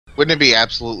Wouldn't it be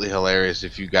absolutely hilarious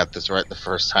if you got this right the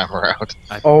first time around?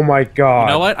 Oh my god. You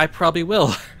know what? I probably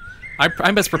will.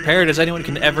 I'm as prepared as anyone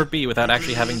can ever be without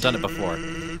actually having done it before.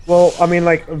 Well, I mean,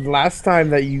 like, last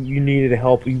time that you needed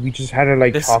help, we just had to,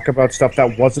 like, talk about stuff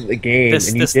that wasn't the game, and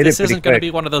you did it pretty This isn't going to quick. be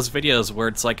one of those videos where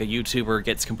it's like a YouTuber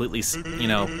gets completely, you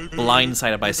know,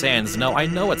 blindsided by Sans. No, I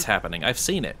know what's happening. I've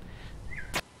seen it.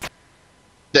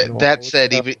 That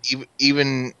said,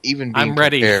 even being I'm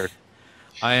ready. prepared,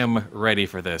 I am ready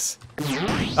for this.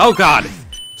 Oh god!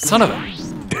 Son of a...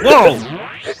 Whoa!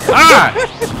 Ah!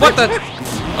 What the...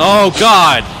 Oh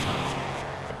god!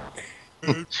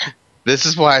 this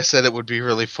is why I said it would be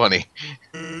really funny.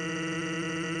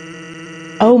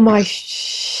 Oh my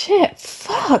shit,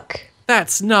 fuck.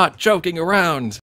 That's not joking around!